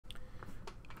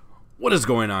What is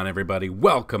going on, everybody?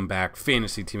 Welcome back.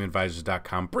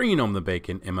 FantasyTeamAdvisors.com, bringing home the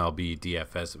bacon MLB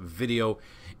DFS video.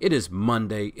 It is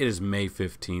Monday. It is May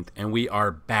 15th, and we are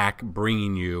back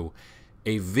bringing you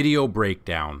a video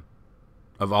breakdown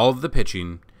of all of the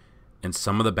pitching and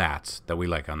some of the bats that we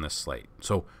like on this slate.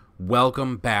 So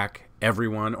welcome back,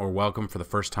 everyone, or welcome for the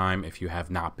first time if you have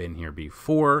not been here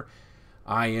before.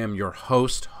 I am your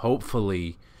host.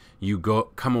 Hopefully you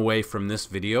come away from this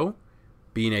video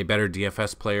being a better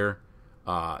DFS player,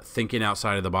 thinking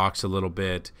outside of the box a little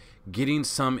bit, getting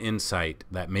some insight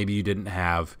that maybe you didn't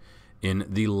have in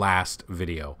the last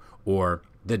video or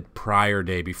the prior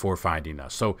day before finding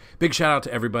us. So big shout out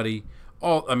to everybody.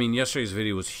 Yesterday's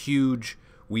video was huge.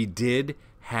 We did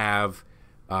have,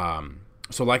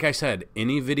 so like I said,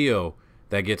 any video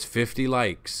that gets 50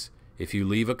 likes, if you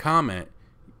leave a comment,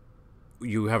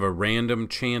 you have a random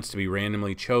chance to be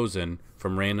randomly chosen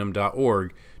from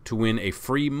random.org to win a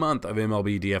free month of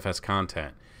MLB DFS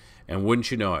content. And wouldn't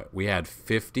you know it, we had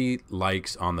 50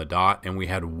 likes on the dot, and we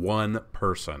had one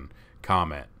person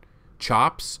comment.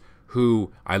 Chops,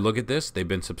 who I look at this, they've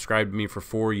been subscribed to me for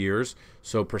 4 years,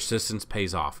 so persistence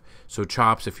pays off. So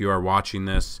Chops, if you are watching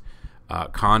this,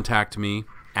 contact me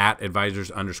at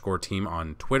advisors_team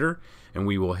on Twitter, and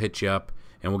we will hit you up,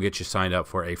 and we'll get you signed up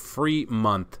for a free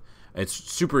month. It's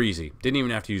super easy. Didn't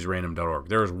even have to use random.org.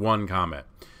 There was one comment.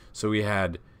 So we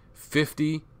had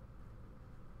 50.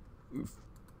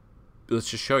 Let's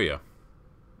just show you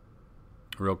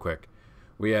real quick.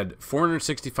 We had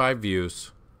 465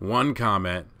 views, one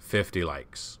comment, 50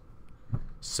 likes.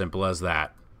 Simple as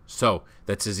that. So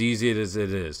that's as easy as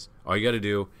it is. All you got to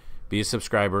do, be a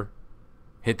subscriber,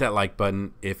 hit that like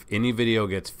button. If any video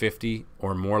gets 50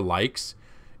 or more likes,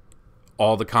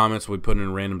 all the comments we put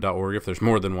in random.org if there's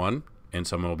more than one, and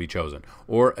someone will be chosen.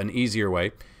 Or an easier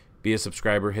way, be a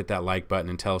subscriber, hit that like button,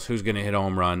 and tell us who's going to hit a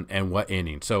home run and what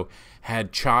inning. So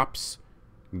had Chops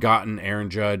gotten Aaron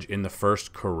Judge in the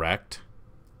first correct,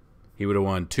 he would have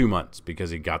won 2 months because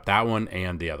he got that one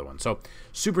and the other one. So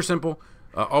super simple.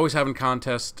 Always having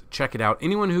contests. Check it out.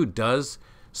 Anyone who does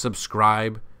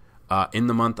subscribe in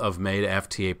the month of May to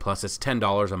FTA Plus, it's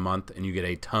 $10 a month, and you get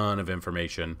a ton of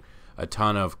information, a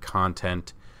ton of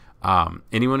content.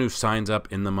 Anyone who signs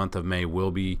up in the month of May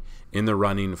will be in the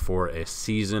running for a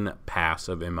season pass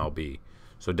of MLB.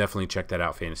 So definitely check that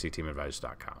out,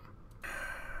 FantasyTeamAdvisors.com.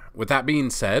 With that being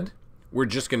said, we're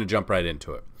just going to jump right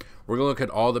into it. We're going to look at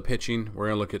all the pitching. We're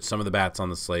going to look at some of the bats on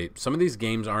the slate. Some of these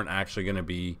games aren't actually going to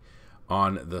be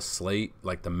on the slate,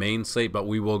 like the main slate, but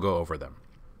we will go over them.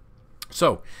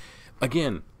 So,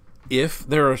 again, if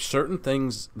there are certain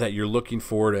things that you're looking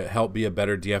for to help be a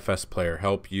better DFS player,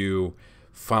 help you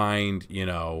find,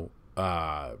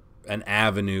 an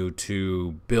avenue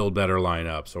to build better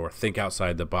lineups or think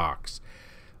outside the box,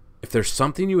 if there's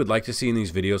something you would like to see in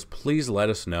these videos, please let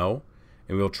us know,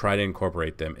 and we'll try to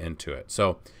incorporate them into it.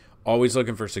 So always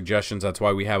looking for suggestions. That's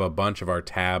why we have a bunch of our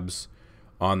tabs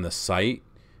on the site,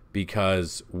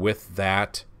 because with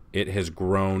that, it has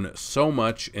grown so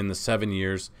much in the 7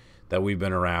 years that we've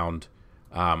been around.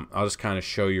 I'll just kind of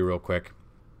show you real quick.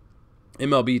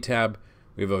 MLB tab,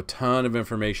 we have a ton of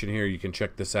information here. You can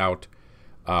check this out.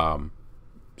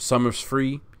 Some is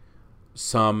free,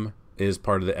 some is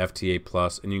part of the FTA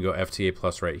Plus, and you can go FTA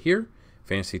Plus right here,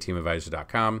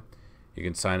 FantasyTeamAdvisors.com. You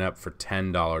can sign up for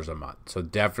 $10 a month. So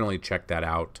definitely check that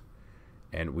out,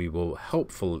 and we will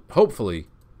hopefully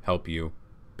help you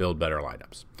build better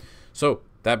lineups. So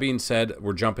that being said,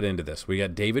 we're jumping into this. We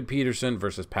got David Peterson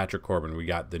versus Patrick Corbin. We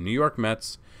got the New York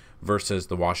Mets versus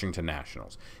the Washington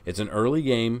Nationals. It's an early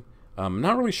game. I'm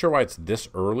not really sure why it's this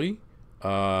early,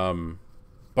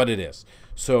 but it is.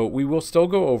 So we will still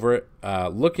go over it.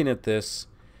 Looking at this,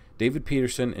 David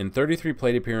Peterson in 33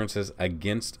 plate appearances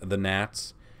against the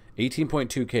Nats,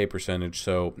 18.2 K percentage,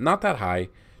 so not that high,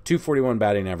 241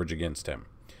 batting average against him.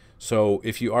 So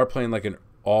if you are playing like an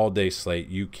all-day slate,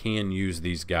 you can use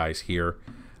these guys here.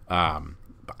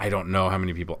 I don't know how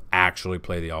many people actually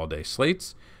play the all-day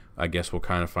slates. I guess we'll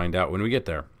kind of find out when we get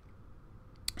there.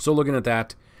 So looking at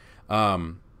that,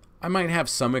 I might have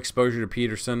some exposure to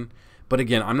Peterson, but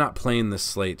again, I'm not playing this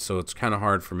slate, so it's kind of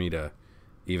hard for me to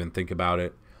even think about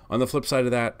it. On the flip side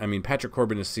of that, Patrick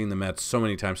Corbin has seen the Mets so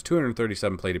many times,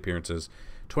 237 plate appearances,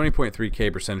 20.3 K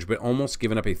percentage, but almost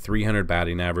given up a 300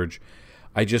 batting average.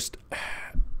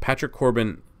 Patrick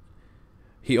Corbin,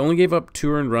 he only gave up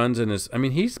 2 earned runs in his,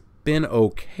 he's been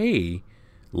okay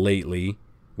lately,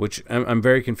 which I'm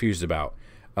very confused about.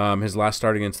 His last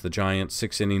start against the Giants,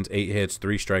 6 innings, 8 hits,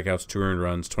 3 strikeouts, 2 earned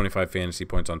runs, 25 fantasy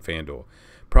points on Fanduel.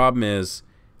 Problem is,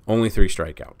 only 3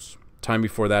 strikeouts. Time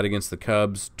before that against the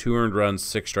Cubs, 2 earned runs,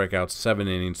 6 strikeouts, 7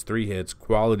 innings, 3 hits,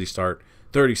 quality start,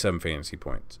 37 fantasy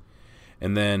points.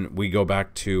 And then we go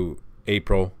back to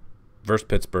April versus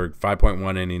Pittsburgh,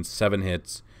 5.1 innings, 7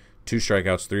 hits, 2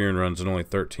 strikeouts, 3 earned runs, and only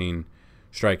 13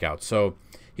 strikeouts. So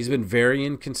he's been very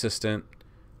inconsistent.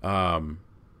 But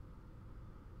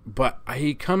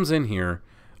he comes in here,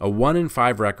 a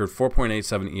 1-5 record,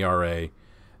 4.87 ERA.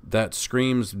 That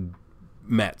screams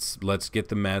Mets. Let's get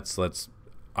the Mets.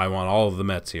 I want all of the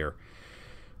Mets here.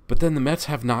 But then the Mets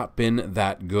have not been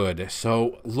that good.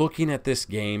 So looking at this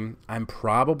game, I'm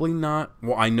probably not.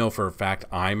 Well, I know for a fact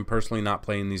I'm personally not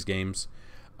playing these games.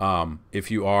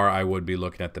 If you are, I would be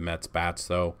looking at the Mets bats,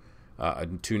 though. A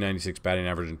 296 batting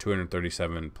average and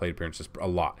 237 plate appearances, a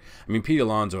lot. I mean, Pete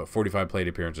Alonso at 45 plate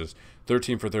appearances,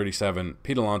 13 for 37.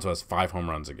 Pete Alonso has 5 home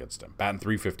runs against him, batting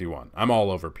 351. I'm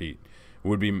all over Pete.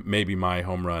 Would be maybe my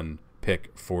home run pick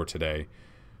for today.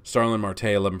 Starlin Marte,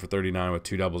 11 for 39 with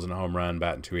 2 doubles and a home run,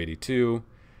 batting 282.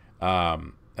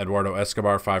 Eduardo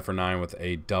Escobar, 5 for 9 with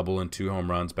a double and 2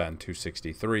 home runs, batting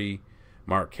 263.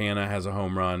 Mark Canha has a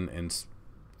home run and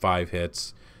 5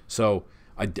 hits. So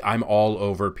I'm all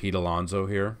over Pete Alonso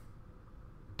here.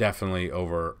 Definitely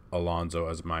over Alonso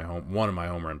as one of my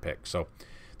home run picks. So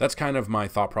that's kind of my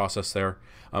thought process there.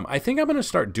 I think I'm going to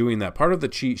start doing that. Part of the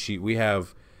cheat sheet, we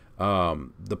have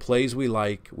the plays we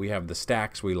like. We have the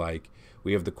stacks we like.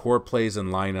 We have the core plays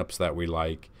and lineups that we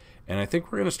like. And I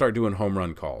think we're going to start doing home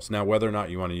run calls. Now, whether or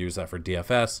not you want to use that for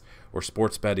DFS or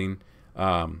sports betting,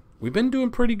 we've been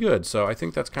doing pretty good. So I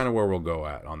think that's kind of where we'll go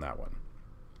at on that one.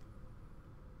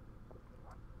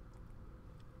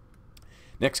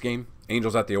 Next game,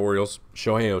 Angels at the Orioles.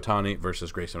 Shohei Ohtani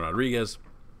versus Grayson Rodriguez.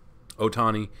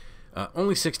 Ohtani,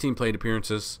 only 16 plate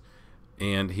appearances,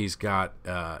 and he's got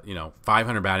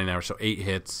 500 batting average, so 8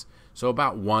 hits, so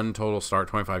about 1 total start,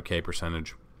 25K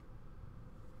percentage.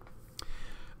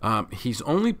 He's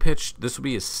only pitched. This will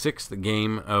be his 6th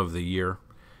game of the year.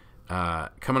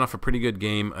 Coming off a pretty good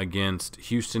game against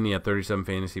Houston, he had 37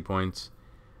 fantasy points,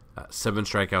 7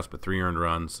 strikeouts but 3 earned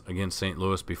runs. Against St.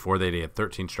 Louis before that, he had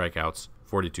 13 strikeouts,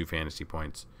 42 fantasy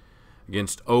points.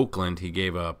 Against Oakland, he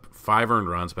gave up 5 earned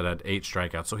runs but had 8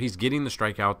 strikeouts. So he's getting the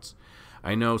strikeouts.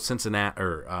 I know Cincinnati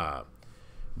or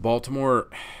Baltimore,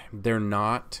 they're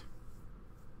not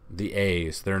the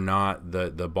A's. They're not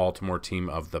the Baltimore team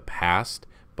of the past,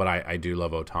 but I do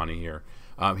love Ohtani here.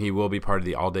 He will be part of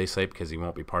the all-day slate because he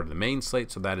won't be part of the main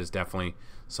slate, so that is definitely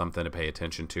something to pay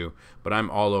attention to. But I'm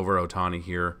all over Ohtani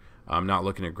here. I'm not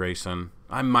looking at Grayson.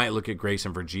 I might look at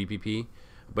Grayson for GPP,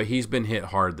 but he's been hit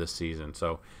hard this season,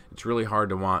 so it's really hard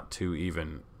to want to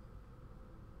even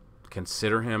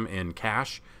consider him in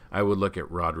cash. I would look at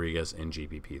Rodriguez in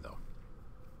GPP, though.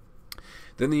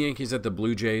 Then the Yankees at the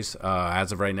Blue Jays.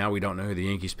 As of right now, we don't know who the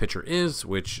Yankees pitcher is,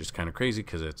 which is kind of crazy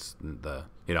because it's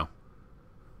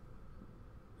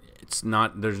it's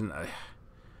not,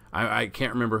 I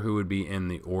can't remember who would be in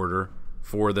the order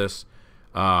for this.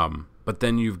 But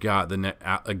then you've got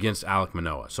against Alek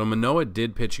Manoah. So Manoah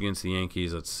did pitch against the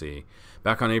Yankees. Let's see.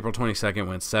 Back on April 22nd,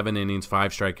 went 7 innings,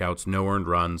 5 strikeouts, no earned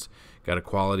runs. Got a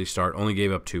quality start. Only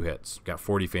gave up 2 hits. Got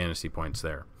 40 fantasy points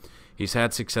there. He's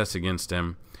had success against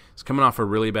him. He's coming off a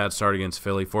really bad start against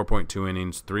Philly. 4.2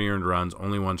 innings, 3 earned runs,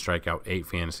 only 1 strikeout, 8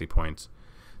 fantasy points.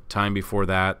 Time before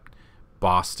that,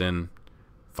 Boston,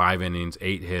 5 innings,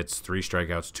 8 hits, 3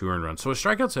 strikeouts, 2 earned runs. So his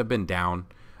strikeouts have been down.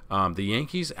 The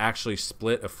Yankees actually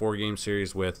split a 4-game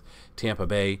series with Tampa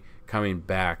Bay, coming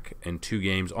back in 2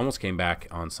 games. Almost came back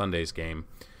on Sunday's game.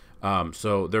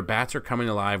 So their bats are coming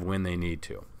alive when they need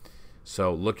to.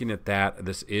 So looking at that,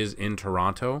 this is in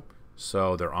Toronto.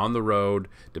 So they're on the road.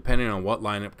 Depending on what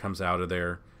lineup comes out of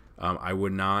there, I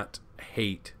would not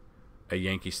hate a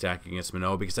Yankee stack against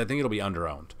Manoah because I think it'll be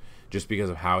underowned just because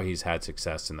of how he's had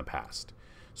success in the past.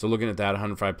 So looking at that,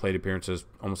 105 plate appearances,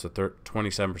 almost a 27%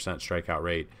 strikeout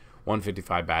rate,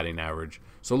 155 batting average.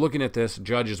 So looking at this,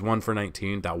 Judge is 1 for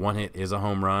 19. That 1 hit is a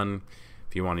home run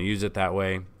if you want to use it that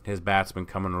way. His bat's been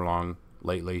coming along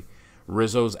lately.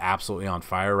 Rizzo's absolutely on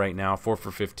fire right now, 4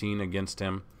 for 15 against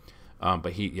him.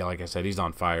 But like I said, he's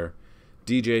on fire.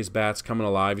 DJ's bat's coming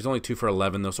alive. He's only 2 for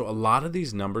 11, though. So a lot of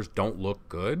these numbers don't look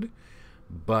good,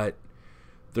 but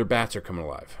their bats are coming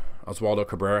alive. Oswaldo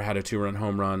Cabrera had a 2-run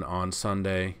home run on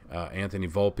Sunday. Anthony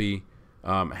Volpe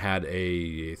had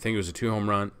I think it was a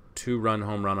 2-run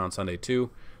home run on Sunday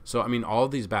too. So, I mean, all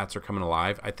of these bats are coming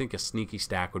alive. I think a sneaky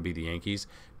stack would be the Yankees.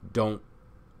 Don't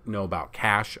know about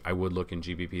cash. I would look in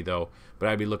GPP, though. But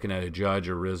I'd be looking at a Judge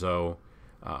or Rizzo,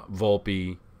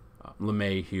 Volpe,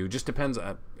 LeMahieu. Just depends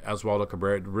on Oswaldo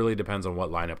Cabrera. It really depends on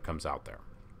what lineup comes out there.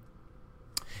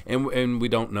 And we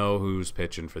don't know who's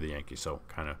pitching for the Yankees, so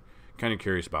kind of kind of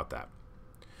curious about that.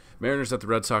 Mariners at the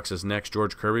Red Sox is next.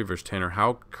 George Kirby versus Tanner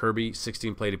Houck. Kirby,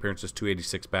 16 plate appearances,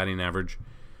 286 batting average.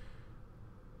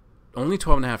 Only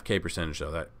 12.5K percentage,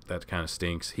 though. That kind of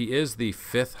stinks. He is the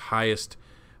 5th highest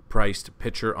priced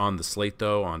pitcher on the slate,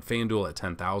 though, on FanDuel at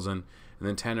 10,000. And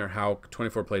then Tanner Houck,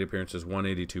 24 plate appearances,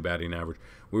 182 batting average.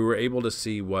 We were able to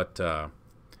see what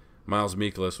Miles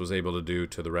Mikolas was able to do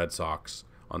to the Red Sox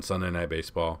on Sunday Night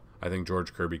Baseball. I think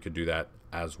George Kirby could do that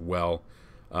as well.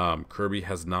 Kirby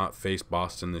has not faced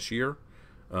Boston this year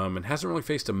and hasn't really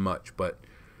faced him much, but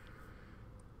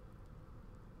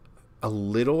a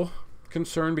little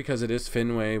concerned because it is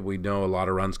Fenway. We know a lot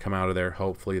of runs come out of there.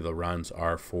 Hopefully the runs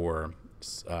are for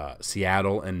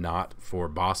Seattle and not for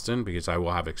Boston, because I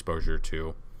will have exposure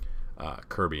to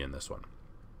Kirby in this one.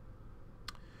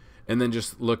 And then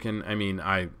just looking, I mean,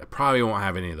 I probably won't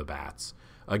have any of the bats.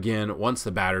 Again, once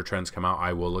the batter trends come out,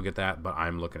 I will look at that, but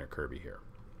I'm looking at Kirby here.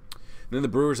 And then the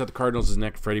Brewers at the Cardinals is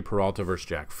next. Freddie Peralta versus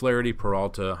Jack Flaherty.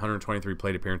 Peralta, 123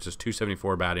 plate appearances,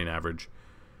 274 batting average,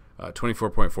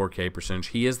 24.4K percentage.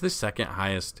 He is the 2nd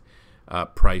highest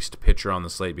priced pitcher on the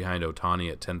slate behind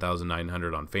Ohtani at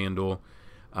 10,900 on FanDuel.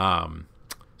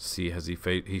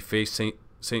 He faced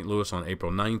St. Louis on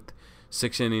April 9th.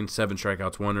 6 innings, 7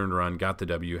 strikeouts, 1 earned run, got the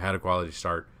W, had a quality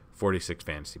start, 46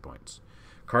 fantasy points.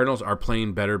 Cardinals are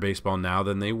playing better baseball now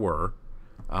than they were.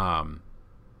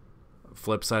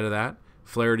 Flip side of that,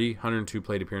 Flaherty, 102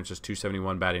 plate appearances,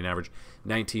 271 batting average,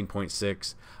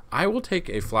 19.6. I will take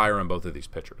a flyer on both of these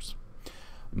pitchers.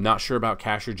 Not sure about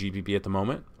cash or GPP at the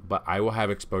moment, but I will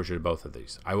have exposure to both of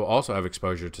these. I will also have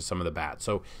exposure to some of the bats.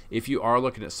 So if you are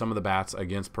looking at some of the bats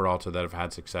against Peralta that have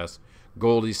had success,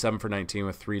 Goldie, 7 for 19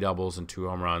 with 3 doubles and 2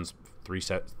 home runs,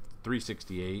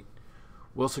 368.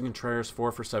 Wilson Contreras,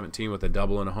 4 for 17 with a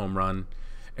double and a home run.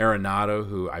 Arenado,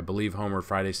 who I believe homered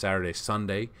Friday, Saturday,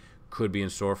 Sunday, could be in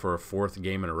store for a 4th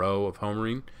game in a row of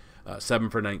homering. 7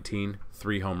 for 19,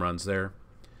 3 home runs there.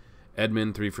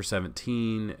 Edman, 3 for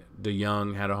 17.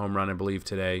 DeYoung had a home run, I believe,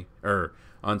 today, or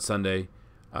on Sunday.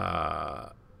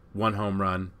 1 home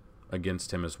run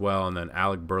against him as well. And then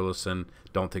Alec Burleson,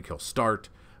 don't think he'll start.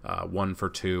 1 for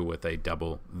 2 with a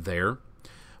double there.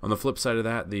 On the flip side of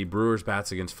that, the Brewers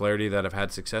bats against Flaherty that have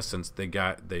had success since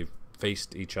they've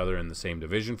faced each other in the same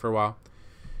division for a while.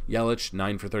 Yelich,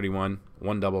 9 for 31,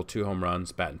 1 double, 2 home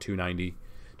runs, batting .290.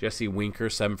 Jesse Winker,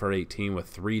 7 for 18 with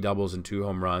 3 doubles and 2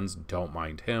 home runs. Don't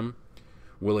mind him.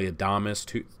 Willie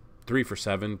Adames, 3 for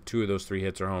 7. 2 of those 3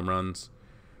 hits are home runs.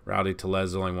 Rowdy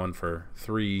Tellez, only 1 for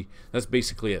 3. That's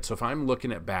basically it. So if I'm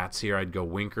looking at bats here, I'd go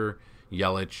Winker,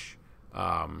 Yelich,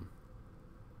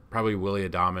 probably Willie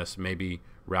Adames, maybe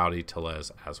Rowdy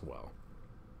Tellez as well.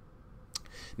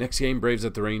 Next game, Braves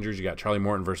at the Rangers. You got Charlie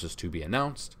Morton versus to be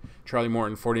announced. Charlie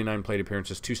Morton, 49 plate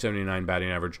appearances, 279 batting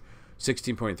average,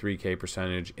 16.3K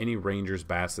percentage. Any Rangers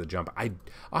bats that jump,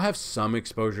 I'll have some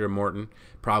exposure to Morton.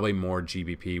 Probably more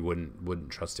GBP. Wouldn't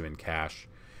trust him in cash.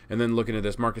 And then looking at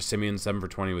this, Marcus Semien, 7 for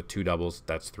 20 with 2 doubles.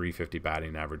 That's 350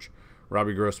 batting average.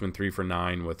 Robbie Grossman, 3 for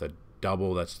 9 with a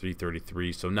double. That's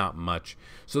 333. So not much.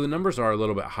 So the numbers are a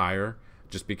little bit higher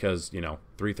just because,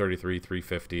 333,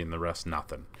 350, and the rest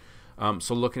nothing.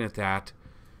 So looking at that,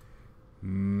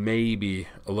 maybe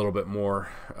a little bit more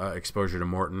exposure to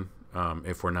Morton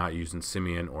if we're not using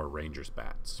Semien or Rangers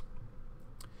bats.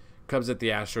 Cubs at the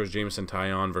Astros, Jameson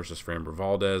Taillon versus Framber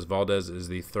Valdez. Valdez is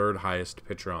the 3rd highest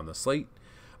pitcher on the slate.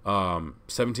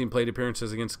 17 plate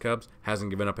appearances against the Cubs.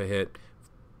 Hasn't given up a hit.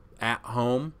 At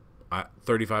home,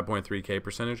 35.3K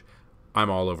percentage. I'm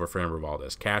all over Framber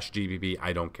Valdez. Cash, GBP,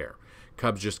 I don't care.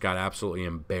 Cubs just got absolutely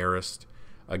embarrassed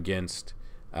against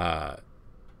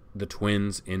the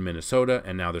Twins in Minnesota,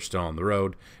 and now they're still on the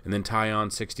road. And then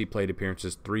Taillon, 60 plate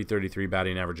appearances, 333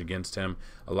 batting average against him.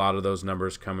 A lot of those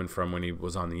numbers coming from when he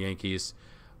was on the Yankees.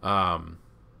 So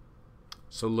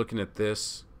looking at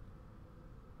this,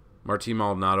 Martin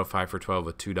Maldonado, 5 for 12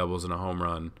 with 2 doubles and a home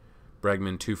run.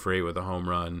 Bregman, 2 for 8 with a home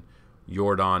run.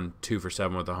 Jordan, 2 for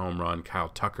 7 with a home run. Kyle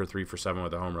Tucker, 3 for 7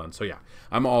 with a home run. So, yeah,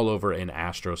 I'm all over an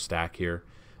Astro stack here.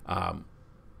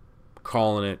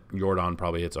 Calling it, Jordan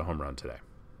probably hits a home run today.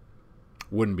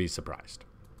 Wouldn't be surprised.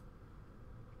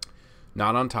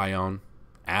 Not on Taillon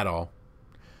at all.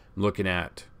 Looking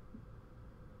at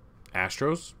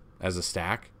Astros as a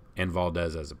stack and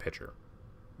Valdez as a pitcher.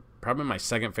 Probably my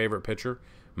 2nd favorite pitcher.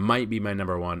 Might be my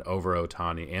number 1 over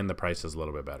Ohtani, and the price is a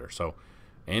little bit better. So,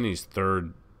 and he's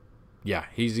 3rd. Yeah,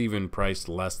 he's even priced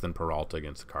less than Peralta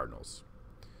against the Cardinals.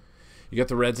 You got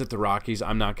the Reds at the Rockies.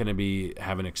 I'm not going to be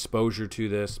having exposure to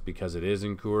this because it is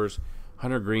in Coors.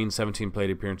 Hunter Green, 17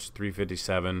 plate appearances,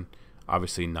 357.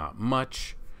 Obviously not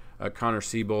much. Connor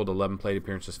Siebold, 11 plate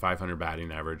appearances, 500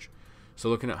 batting average. So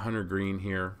looking at Hunter Green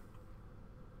here,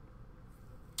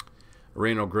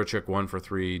 Reynold Grichuk 1 for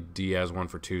 3, Diaz 1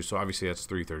 for 2. So obviously that's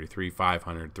 333,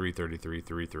 500, 333,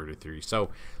 333. So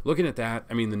looking at that,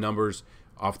 I mean, the numbers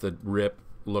off the rip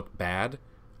look bad.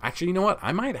 Actually, you know what?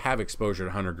 I might have exposure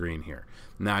to Hunter Green here.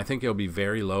 Now, I think it'll be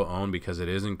very low owned because it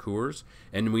is in Coors.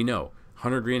 And we know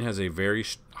Hunter Green has a very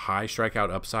high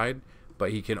strikeout upside,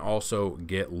 but he can also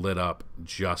get lit up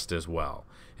just as well.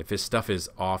 If his stuff is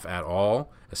off at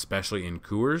all, especially in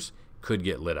Coors, could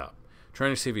get lit up.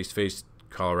 Trying to see if he's faced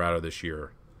Colorado this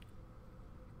year.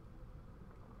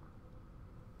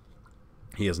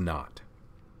 He has not.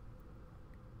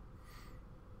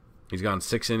 He's gone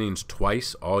 6 innings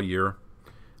twice all year.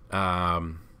 The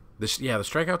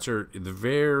strikeouts are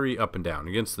very up and down.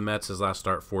 Against the Mets, his last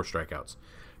start, 4 strikeouts.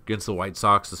 Against the White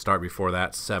Sox, the start before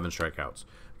that, 7 strikeouts.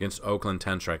 Against Oakland,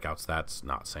 10 strikeouts. That's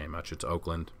not saying much. It's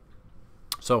Oakland.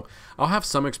 So I'll have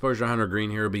some exposure to Hunter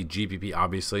Green here. It'll be GPP,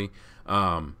 obviously,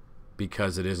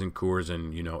 because it is in Coors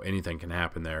and, you know, anything can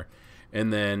happen there.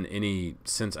 And then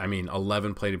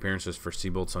 11 plate appearances for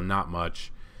Seabold, so not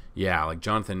much. Yeah, like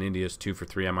Jonathan India's 2 for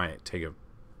 3. I might take a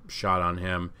shot on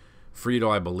him.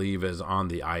 Friedel, I believe, is on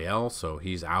the IL, so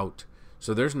he's out.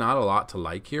 So there's not a lot to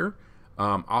like here.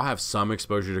 I'll have some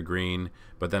exposure to Green,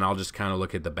 but then I'll just kind of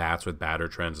look at the bats with batter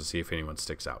trends and see if anyone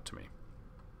sticks out to me.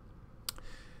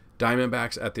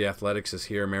 Diamondbacks at the Athletics is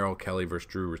here. Merrill Kelly versus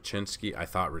Drew Rachinski. I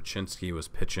thought Rachinski was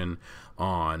pitching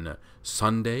on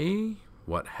Sunday.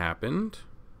 What happened?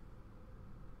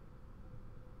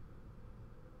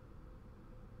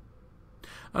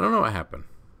 I don't know what happened.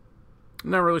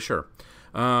 Not really sure.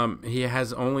 He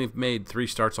has only made 3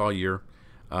 starts all year.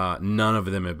 None of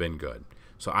them have been good.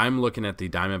 So I'm looking at the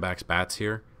Diamondbacks bats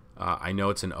here. I know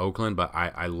it's in Oakland, but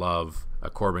I love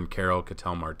Corbin Carroll,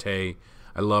 Ketel Marte.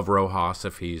 I love Rojas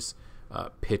if he's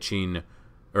pitching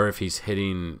or if he's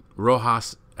hitting.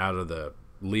 Rojas out of the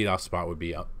leadoff spot would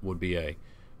be a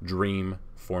dream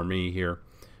for me here.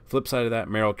 Flip side of that,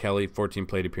 Merrill Kelly, 14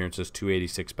 plate appearances,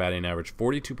 286 batting average,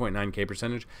 42.9 K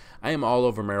percentage. I am all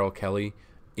over Merrill Kelly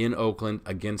in Oakland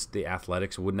against the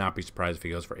Athletics. Would not be surprised if he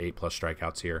goes for 8+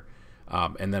 strikeouts here.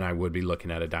 And then I would be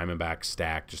looking at a Diamondback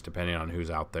stack, just depending on who's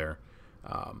out there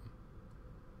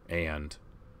and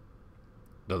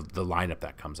the lineup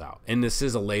that comes out. And this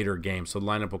is a later game, so the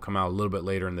lineup will come out a little bit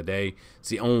later in the day. It's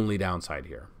the only downside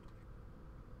here.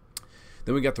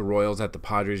 Then we got the Royals at the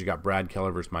Padres. You got Brad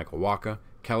Keller versus Michael Wacha.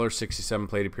 Keller, 67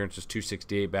 plate appearances,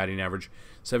 268 batting average,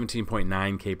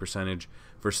 17.9 K percentage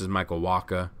versus Michael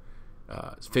Wacha.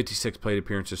 56 plate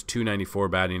appearances, 294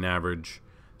 batting average,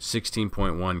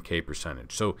 16.1 K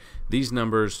percentage. So these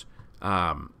numbers,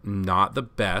 not the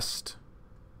best.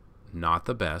 Not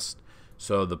the best.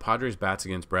 So the Padres bats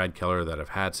against Brad Keller that have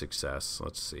had success.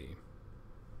 Let's see.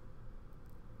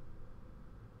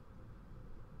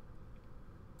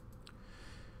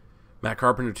 Matt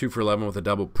Carpenter, 2 for 11 with a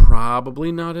double.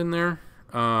 Probably not in there.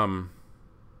 Kind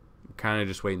of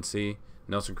just wait and see.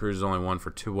 Nelson Cruz is only 1 for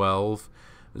 12.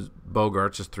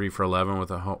 Bogarts is 3 for 11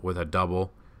 with a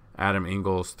double. Adam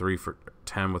Engels 3 for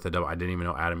 10 with a double. I didn't even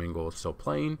know Adam Engels was still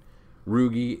playing.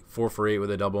 Rugi 4 for 8 with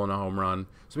a double and a home run.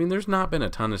 So I mean, there's not been a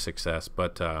ton of success,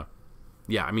 but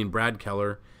yeah, I mean Brad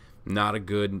Keller, not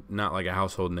like a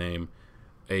household name.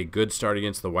 A good start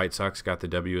against the White Sox, got the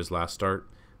W his last start.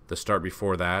 The start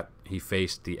before that, he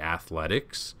faced the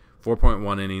Athletics.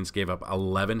 4.1 innings, gave up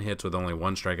 11 hits with only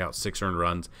 1 strikeout, 6 earned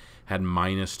runs, had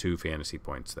 -2 fantasy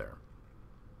points there.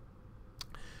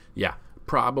 Yeah,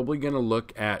 probably going to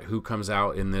look at who comes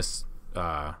out in this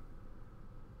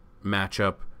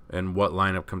matchup and what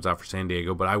lineup comes out for San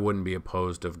Diego, but I wouldn't be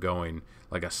opposed of going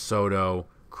like a Soto,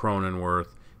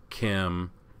 Cronenworth,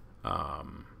 Kim.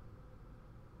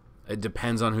 It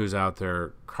depends on who's out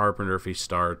there. Carpenter, if he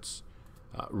starts,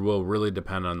 will really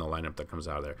depend on the lineup that comes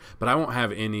out of there. But I won't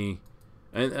have any,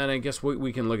 and I guess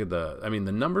we can look at the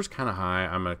numbers kind of high.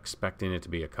 I'm expecting it to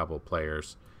be a couple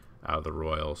players out of the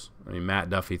Royals. I mean, Matt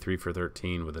Duffy, 3 for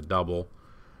 13 with a double.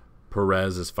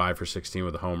 Perez is 5 for 16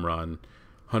 with a home run.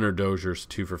 Hunter Dozier's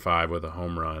 2 for 5 with a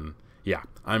home run. Yeah,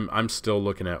 I'm still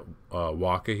looking at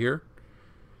Wacha here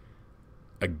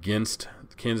against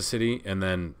Kansas City, and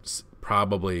then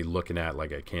probably looking at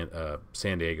like a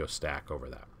San Diego stack over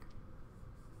that.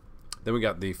 Then we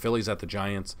got the Phillies at the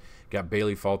Giants. Got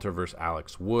Bailey Falter versus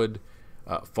Alex Wood.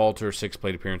 Falter, 6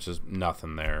 plate appearances,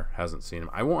 nothing there. Hasn't seen him.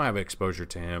 I won't have exposure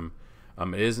to him.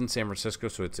 It is in San Francisco,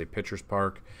 so it's a pitcher's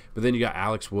park. But then you got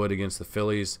Alex Wood against the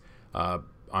Phillies.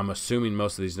 I'm assuming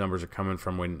most of these numbers are coming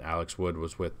from when Alex Wood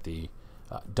was with the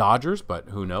Dodgers, but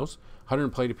who knows? 100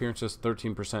 plate appearances,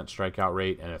 13% strikeout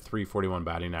rate, and a 341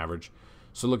 batting average.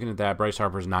 So looking at that, Bryce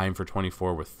Harper's 9 for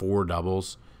 24 with 4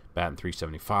 doubles, batting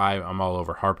 375. I'm all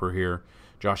over Harper here.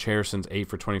 Josh Harrison's 8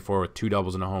 for 24 with 2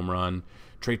 doubles and a home run.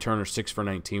 Trey Turner 6 for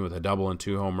 19 with a double and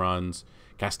 2 home runs.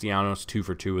 Castellanos 2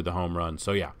 for 2 with a home run.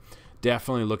 So yeah,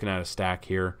 definitely looking at a stack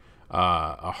here.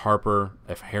 A Harper,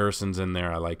 if Harrison's in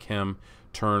there, I like him.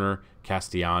 Turner,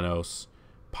 Castellanos,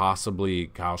 possibly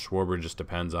Kyle Schwarber. Just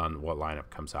depends on what lineup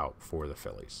comes out for the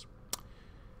Phillies.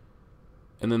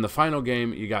 And then the final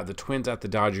game, you got the Twins at the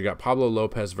Dodgers. You got Pablo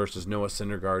Lopez versus Noah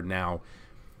Syndergaard. Now,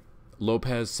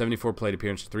 Lopez, 74 plate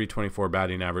appearance, 324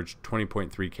 batting average,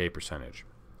 20.3 K percentage.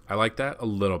 I like that a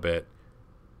little bit.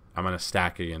 I'm going to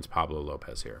stack against Pablo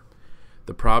Lopez here.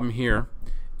 The problem here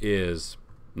is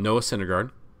Noah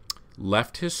Syndergaard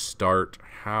left his start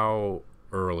how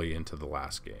early into the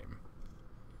last game?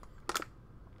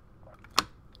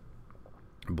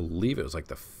 I believe it was like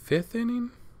the 5th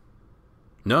inning?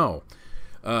 No.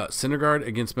 Syndergaard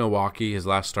against Milwaukee, his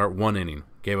last start, 1 inning.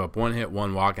 Gave up 1 hit,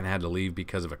 1 walk, and had to leave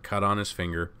because of a cut on his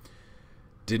finger.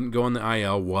 Didn't go in the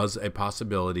IL, was a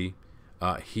possibility.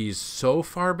 He's so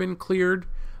far been cleared.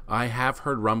 I have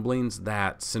heard rumblings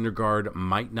that Syndergaard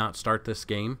might not start this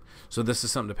game, so this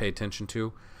is something to pay attention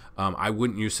to. I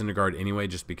wouldn't use Syndergaard anyway,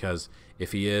 just because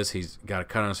if he is, he's got a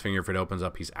cut on his finger. If it opens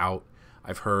up, he's out.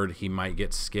 I've heard he might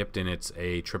get skipped, and it's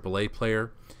a AAA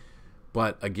player.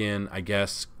 But again, I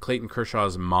guess Clayton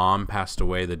Kershaw's mom passed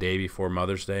away the day before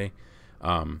Mother's Day,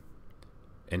 and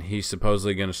he's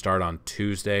supposedly going to start on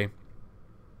Tuesday.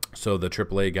 So the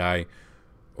AAA guy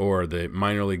or the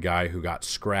minor league guy who got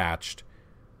scratched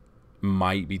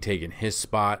might be taking his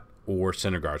spot or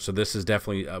Syndergaard. So this is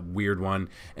definitely a weird one,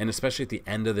 and especially at the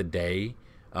end of the day,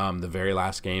 the very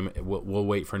last game, we'll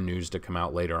wait for news to come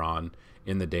out later on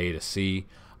in the day to see.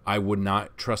 I would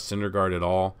not trust Syndergaard at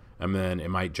all. And then it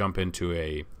might jump into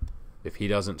if he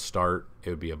doesn't start,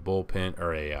 it would be a bullpen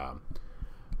or a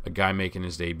guy making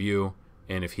his debut.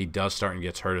 And if he does start and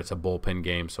gets hurt, it's a bullpen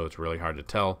game, so it's really hard to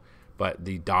tell. But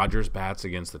the Dodgers bats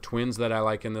against the Twins that I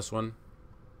like in this one.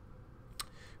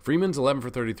 Freeman's 11 for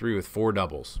 33 with 4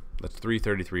 doubles. That's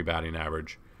 333 batting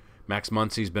average. Max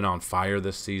Muncy's been on fire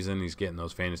this season. He's getting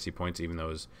those fantasy points even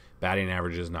though his batting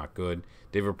average is not good.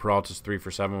 David Peralta's 3 for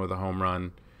 7 with a home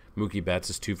run. Mookie Betts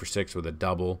is 2 for 6 with a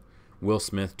double. Will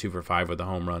Smith 2 for 5 with a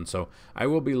home run. So I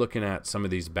will be looking at some of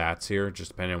these bats here,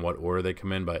 just depending on what order they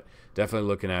come in, but definitely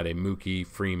looking at a Mookie,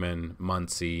 Freeman,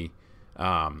 Muncy,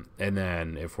 and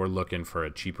then if we're looking for a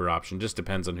cheaper option, just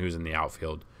depends on who's in the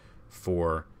outfield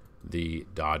for the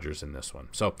Dodgers in this one.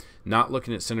 So not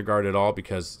looking at Syndergaard at all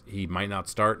because he might not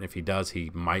start, and if he does,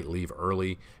 he might leave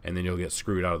early, and then you'll get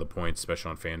screwed out of the points, especially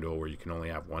on FanDuel where you can only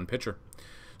have one pitcher.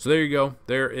 So there you go.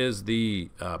 There is the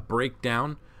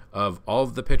breakdown of all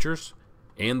of the pitchers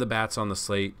and the bats on the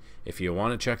slate. If you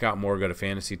want to check out more, go to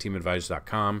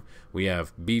FantasyTeamAdvisors.com. We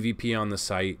have BVP on the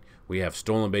site. We have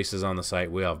stolen bases on the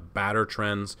site. We have batter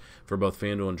trends for both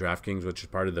FanDuel and DraftKings, which is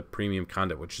part of the premium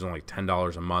content, which is only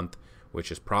 $10 a month,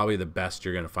 which is probably the best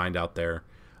you're going to find out there.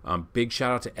 Big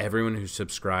shout out to everyone who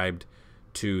subscribed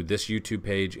to this YouTube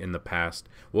page in the past.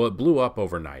 Well, it blew up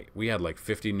overnight. We had like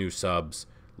 50 new subs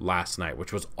last night,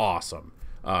 which was awesome.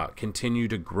 Continue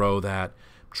to grow that.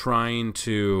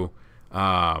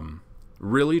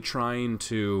 Really trying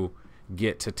to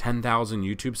get to 10,000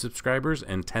 YouTube subscribers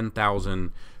and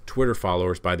 10,000 Twitter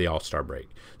followers by the All-Star break.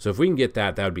 So if we can get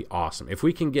that, that would be awesome. If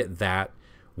we can get that,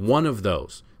 one of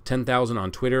those, 10,000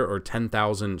 on Twitter or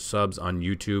 10,000 subs on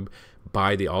YouTube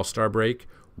by the All-Star break,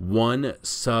 one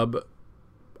sub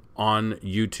on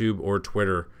YouTube or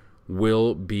Twitter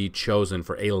will be chosen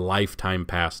for a lifetime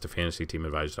pass to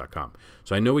FantasyTeamAdvisors.com.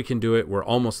 So I know we can do it. We're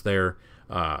almost there.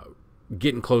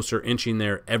 Getting closer, inching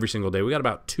there every single day. We got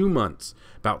about 2 months,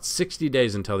 about 60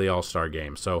 days until the All-Star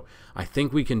game. So I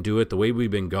think we can do it the way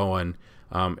we've been going.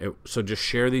 So just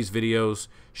share these videos,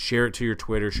 share it to your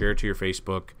Twitter, share it to your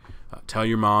Facebook. Tell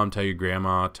your mom, tell your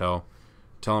grandma, tell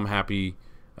them happy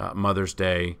Mother's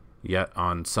Day yet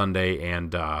on Sunday,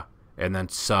 and then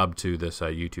sub to this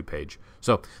YouTube page.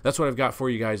 So that's what I've got for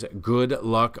you guys. Good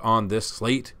luck on this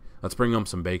slate. Let's bring home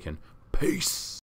some bacon. Peace.